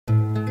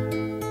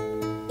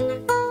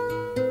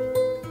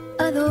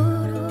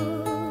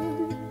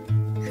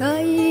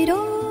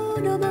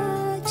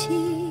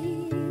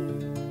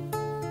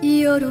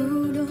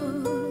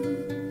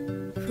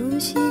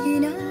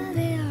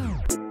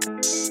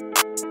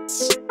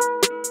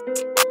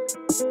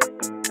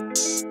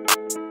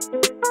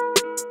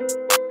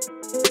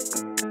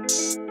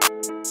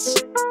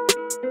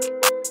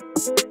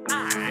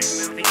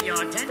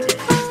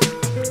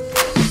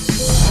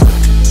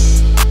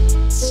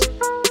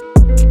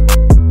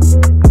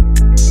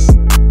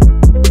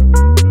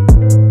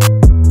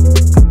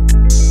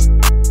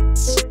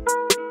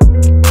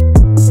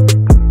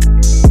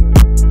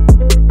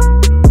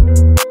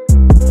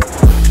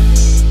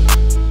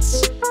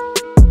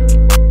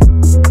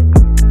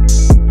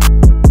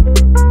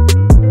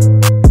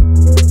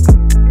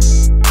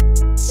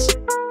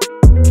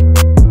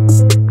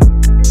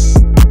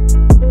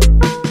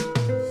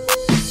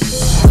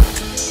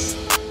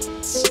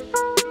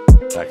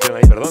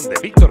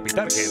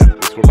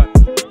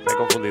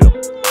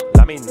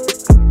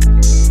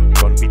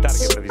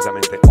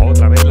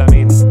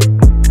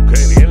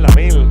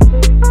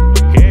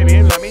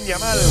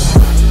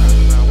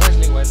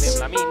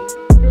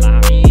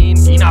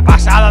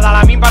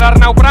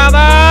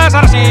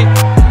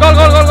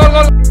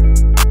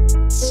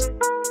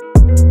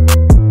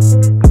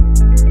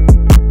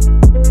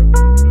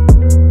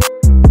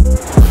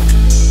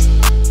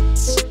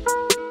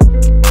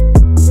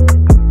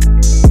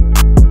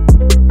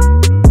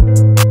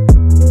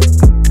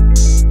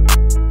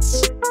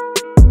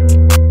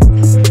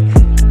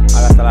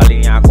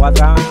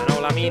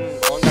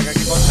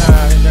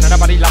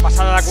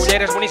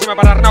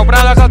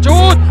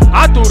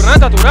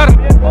tornat a aturar.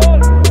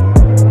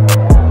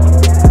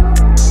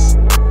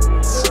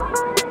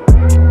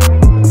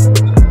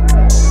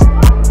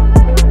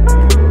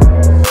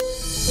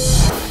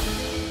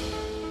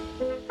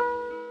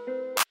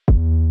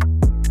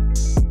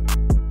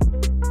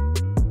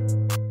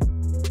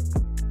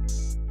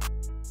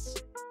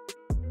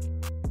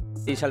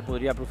 I se'l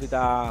podria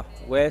aprofitar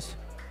West.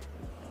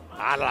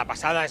 La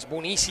passada és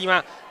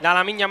boníssima de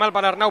Lamine Yamal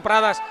per Arnau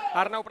Prades.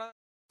 Arnau Prades.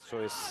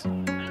 Eso es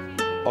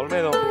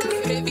Olmedo.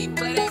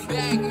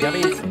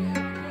 Yamal.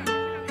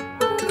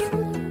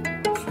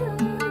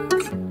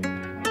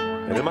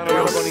 En el mano a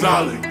mano con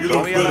Yamal.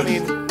 Todavía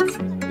Lamine.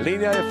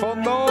 Línea de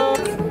fondo.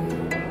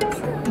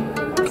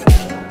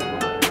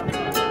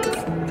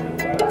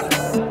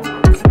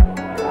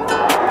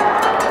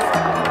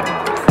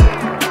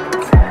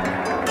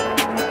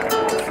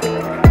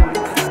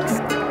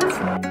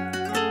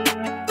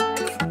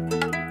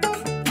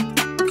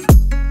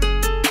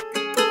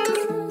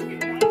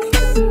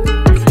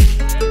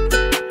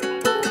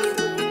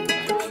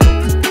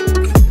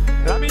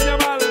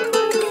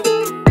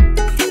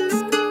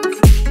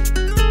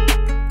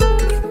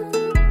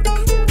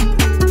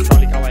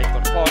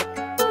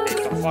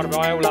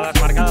 Veu la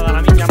desmarcada de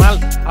Lamine Yamal,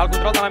 el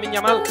control de Lamine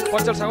Yamal, pot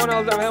ser el segon,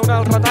 el de veure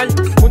el retall,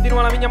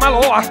 continua Lamine Yamal,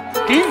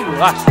 quin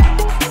golaç!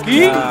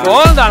 Quin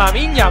gol de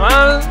Lamine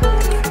Yamal,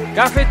 que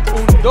ha fet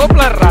un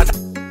doble retall.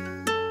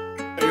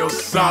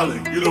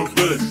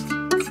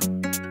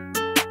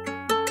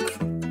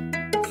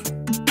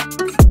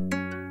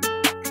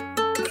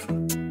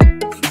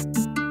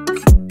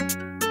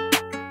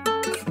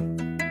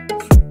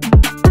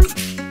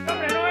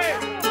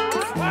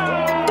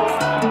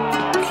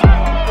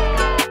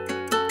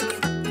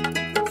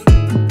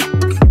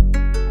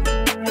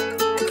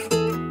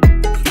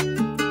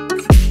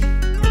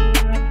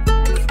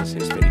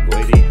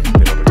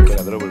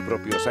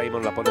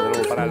 Simon la pone de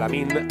nuevo para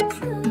Lamine.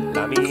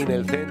 Lamine,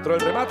 el centro, el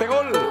remate,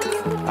 gol.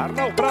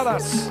 Arnau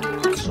Prades.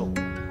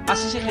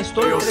 Hace ese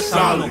gesto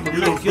 3-1 con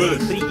una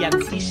acción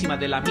brillantísima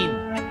de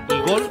Lamine y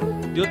gol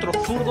de otro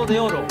zurdo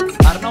de oro,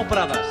 Arnau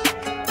Prades.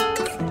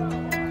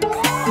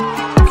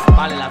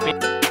 Vale la pena.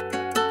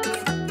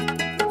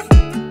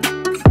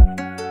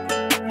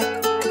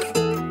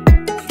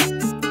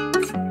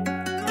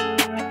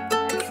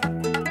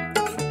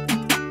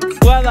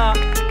 Jugada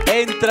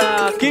entre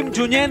Quim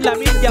Junyent,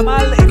 Lamine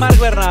Yamal i Marc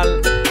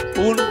Bernal.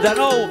 Un de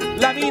nou,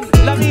 Lamine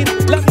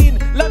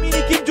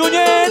i Quim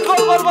Junyent,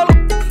 gol, gol, gol!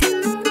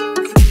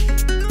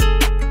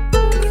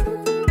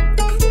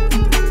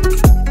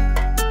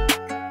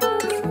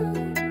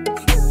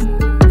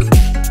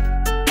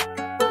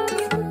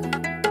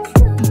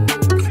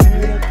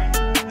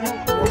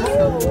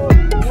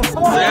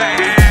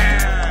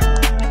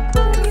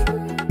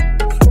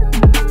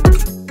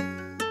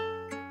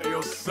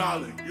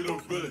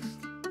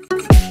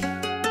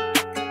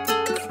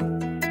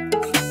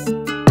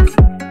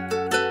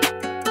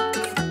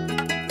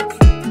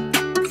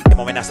 De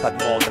moment ha estat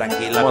molt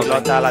tranquil, la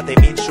pilota la té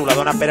Minsu, la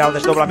dona per al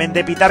desdoblament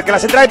de Pitarque, la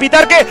centrada de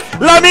Pitarque,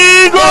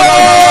 Lamine, gol!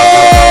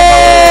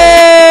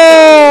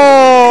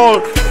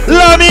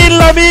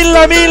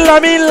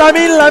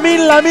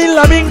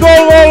 Lamine,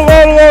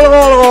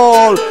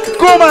 gol!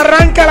 Com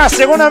arranca la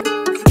segona...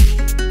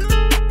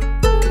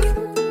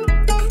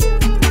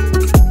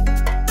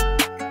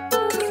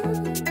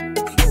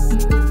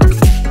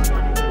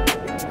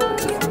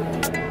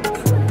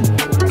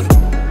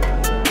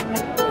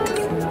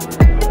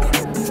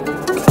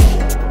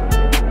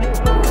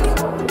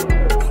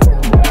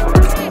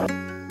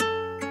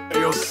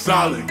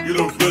 Solid, you're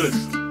the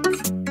realest.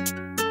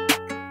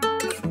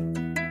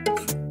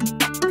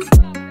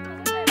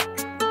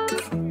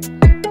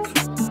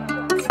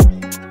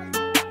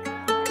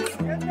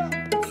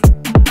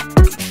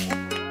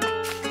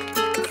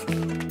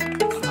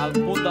 Al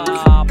punt de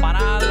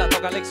penal, la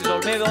toca Alexis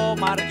Olmedo,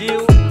 Marc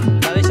Guiu,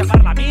 la deixa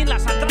per Lamine, la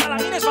centrada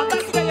Lamine és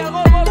fantàstica i el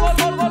gol!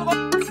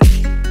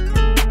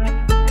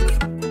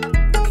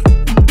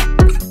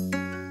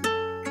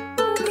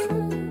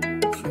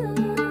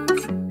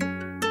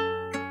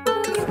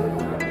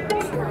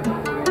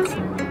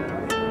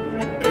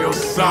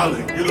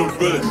 Solid, you're the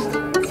realest.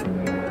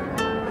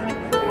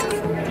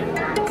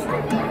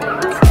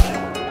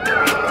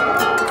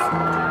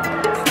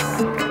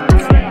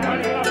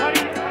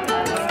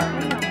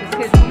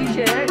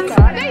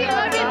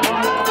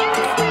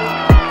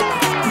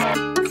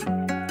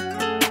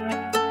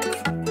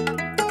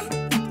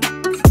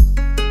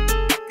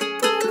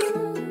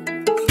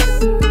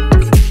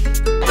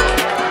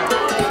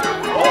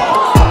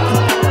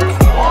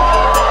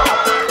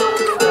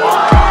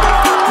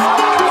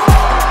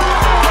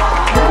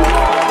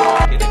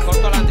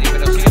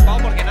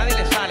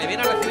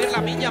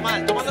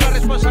 Yamal, tomando la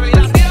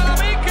responsabilidad, tira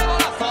Lamine, qué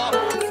golazo.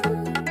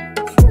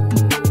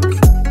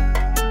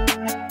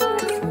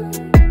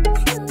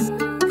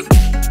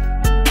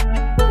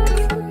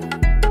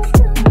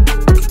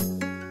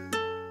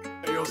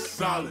 You're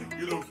solid,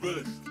 you're the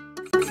realest.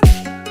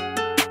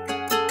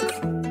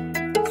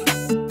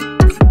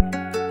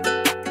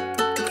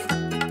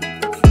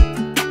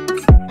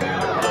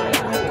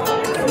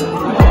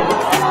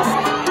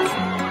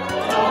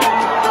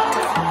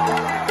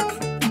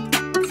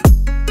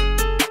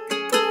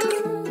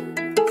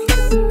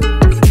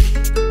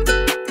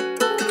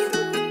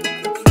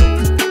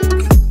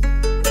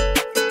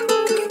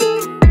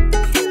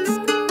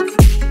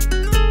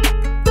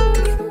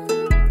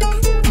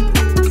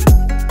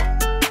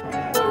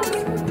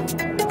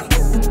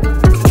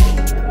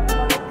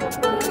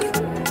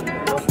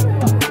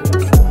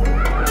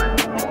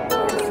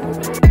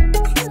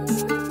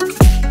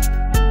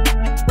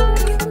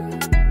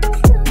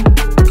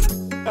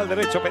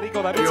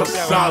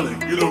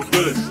 solid, you're the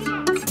realest.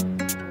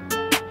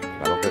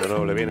 Balón que de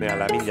nuevo le viene a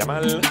Lamine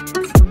Yamal.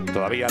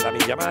 Todavía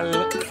Lamine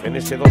Yamal en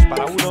ese 2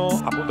 para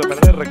 1. A punto de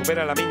perder,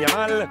 recupera Lamine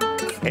Yamal.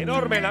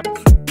 Enorme la...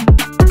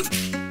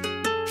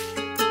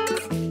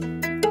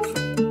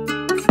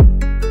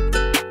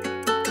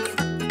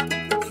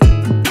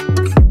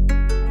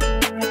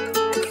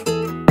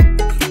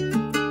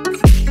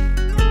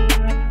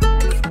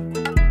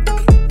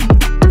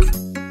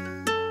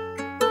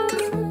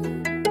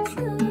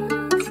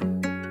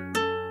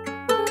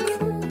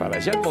 Para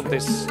Jean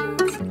Montes,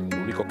 el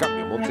único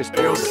cambio, Montes por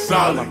Ellos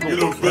salen, y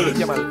los Vélez.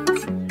 Yamal.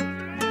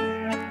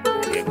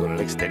 Bien con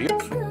el exterior.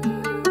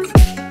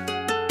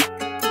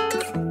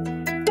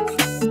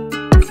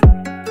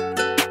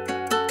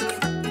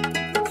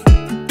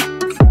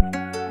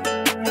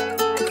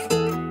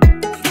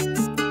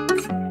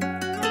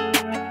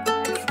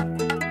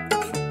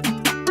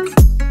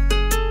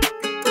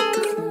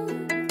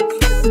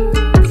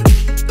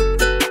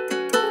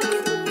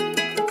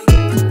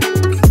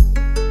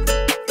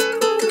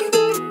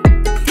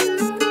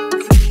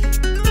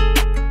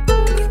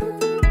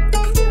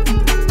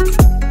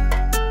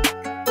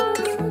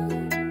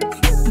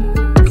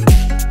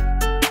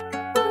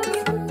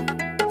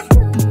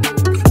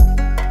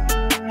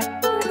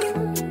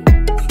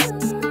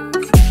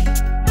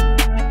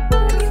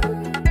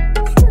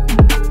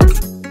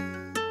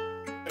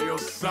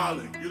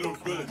 Solid, you're the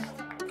realest.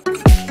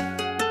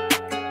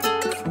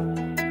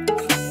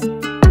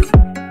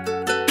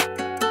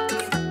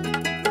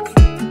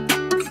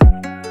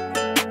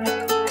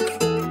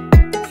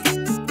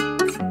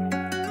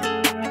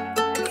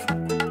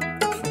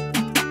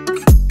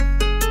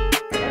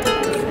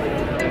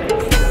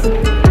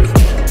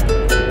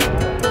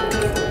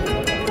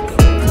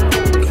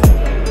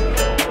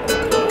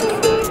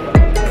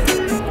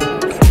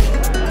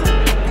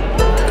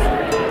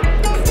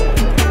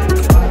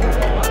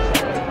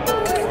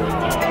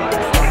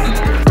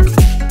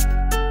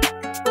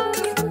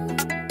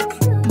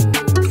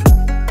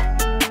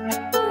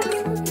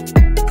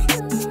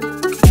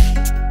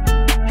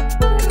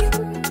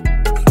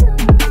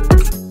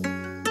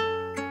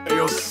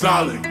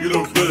 Solid, you're the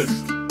realest.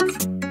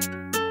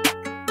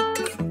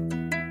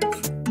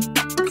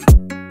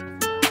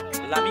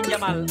 Lamine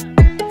Yamal.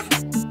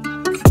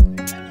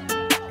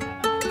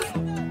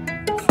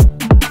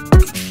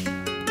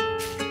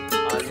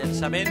 El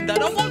llançament de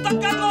nou, molt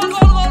tancat, gol,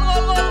 gol, gol,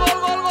 gol, gol,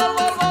 gol,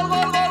 gol,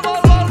 gol, gol,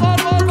 gol, gol,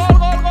 gol, gol,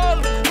 gol,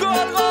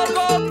 gol, gol,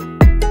 gol.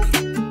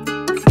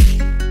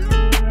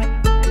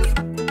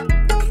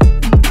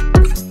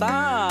 Està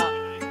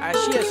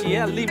així,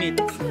 al límit,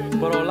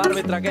 però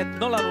l'àrbitre aquest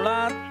no l'ha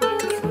anul·lat.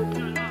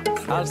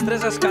 Els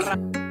tres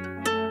esquerrans.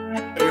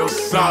 Ellos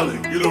solid,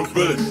 you're the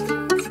realest.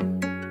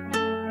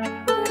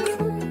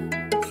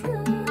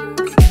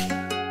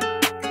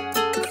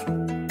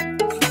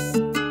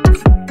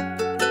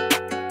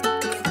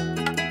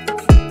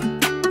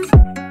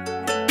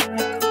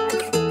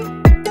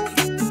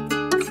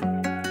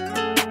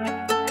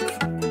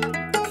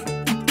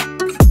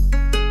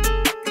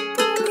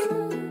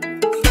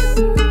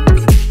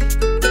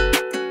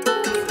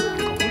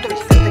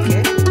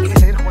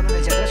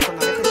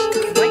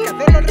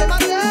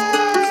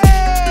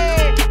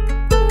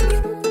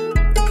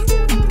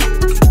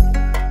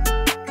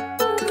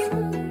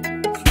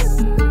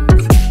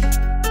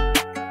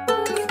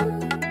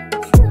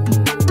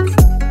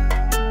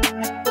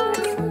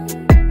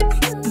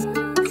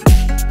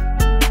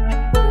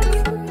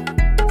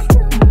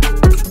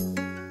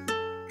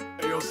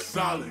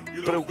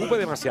 Preocupe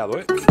demasiado,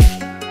 ¿eh?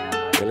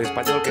 El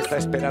español que está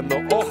esperando.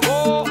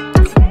 ¡Ojo!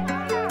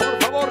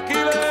 ¡Por favor,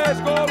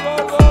 Quiles! ¡Gol,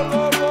 gol, gol,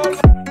 gol, gol!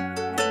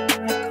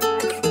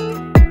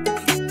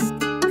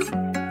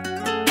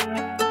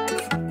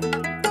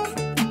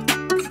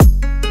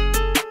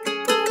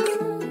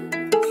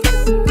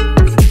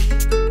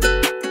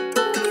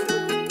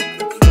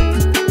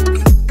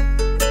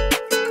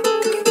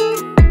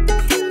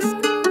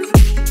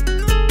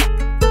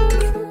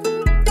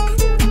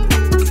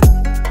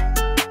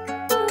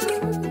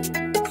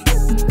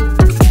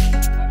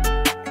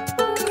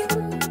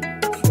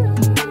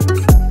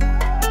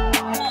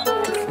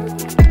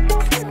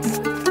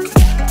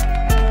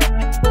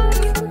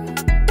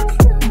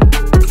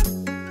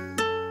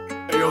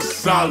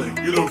 Solid,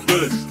 you're the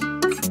realest.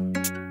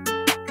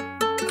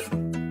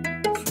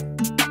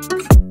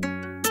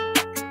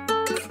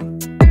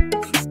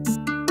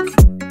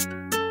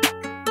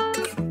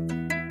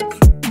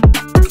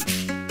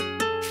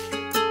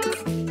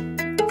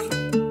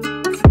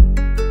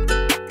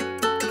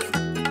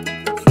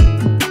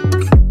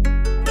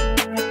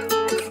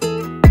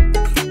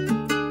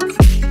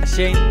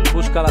 Shane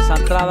busca la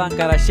centrada,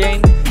 encara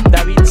Shane.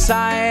 David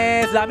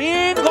Sáez,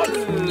 Lamine,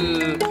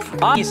 gol!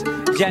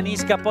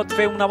 Genís que pot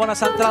fer una bona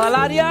centrada a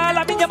l'àrea.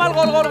 Lamine Yamal,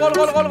 gol, gol, gol,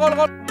 gol, gol, gol,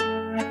 gol.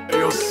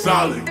 Ellos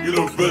solid, you're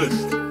the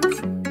realest.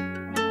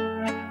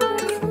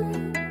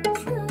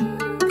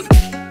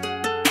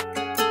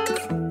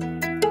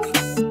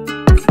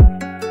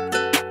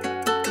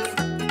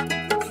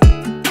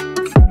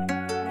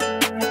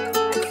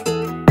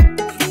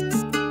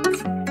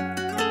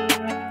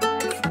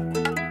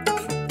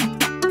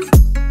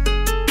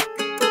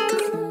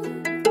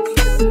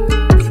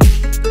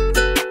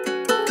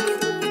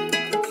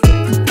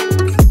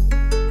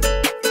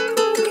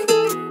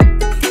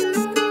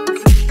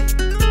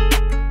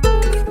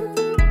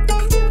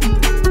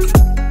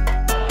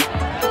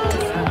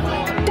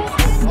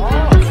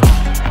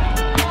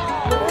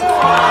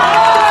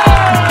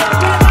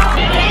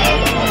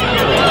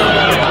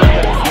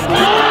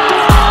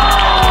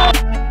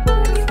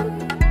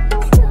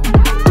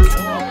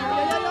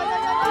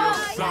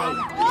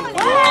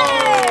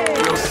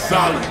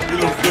 solid, you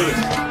the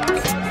realest.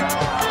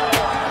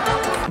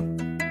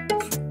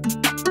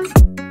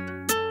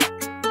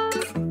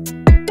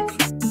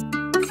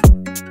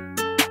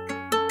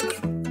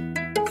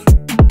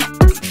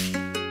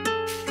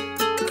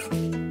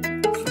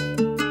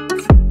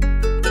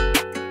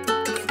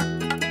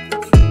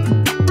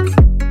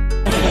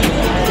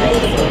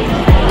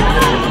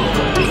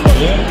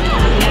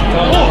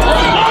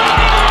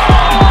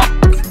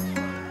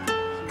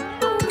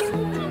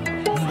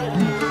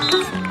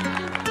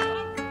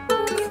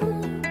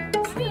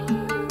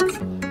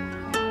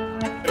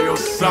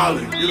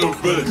 Solid, you the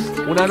realest.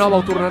 Una nova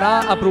ho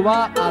tornarà a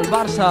provar el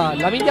Barça.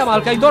 Lamine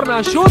Yamal, que hi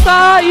torna,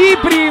 xuta i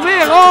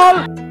primer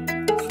gol!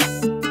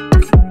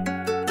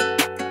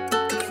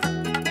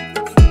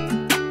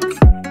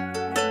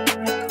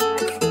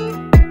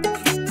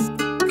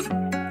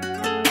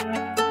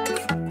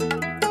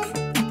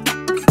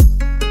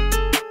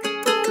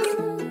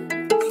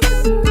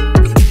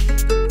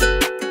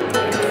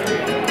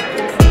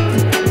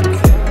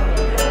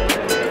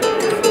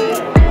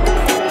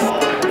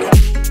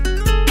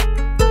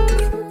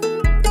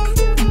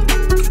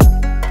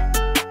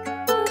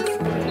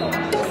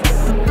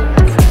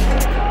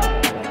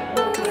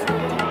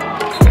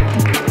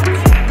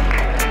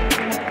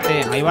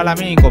 Ahí va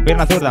Lamine con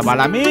pierna zurda. Va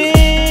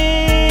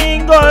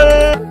Lamine. ¡Gol!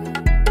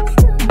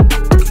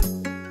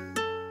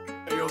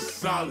 Hey, yo,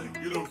 solid,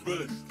 you the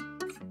realest.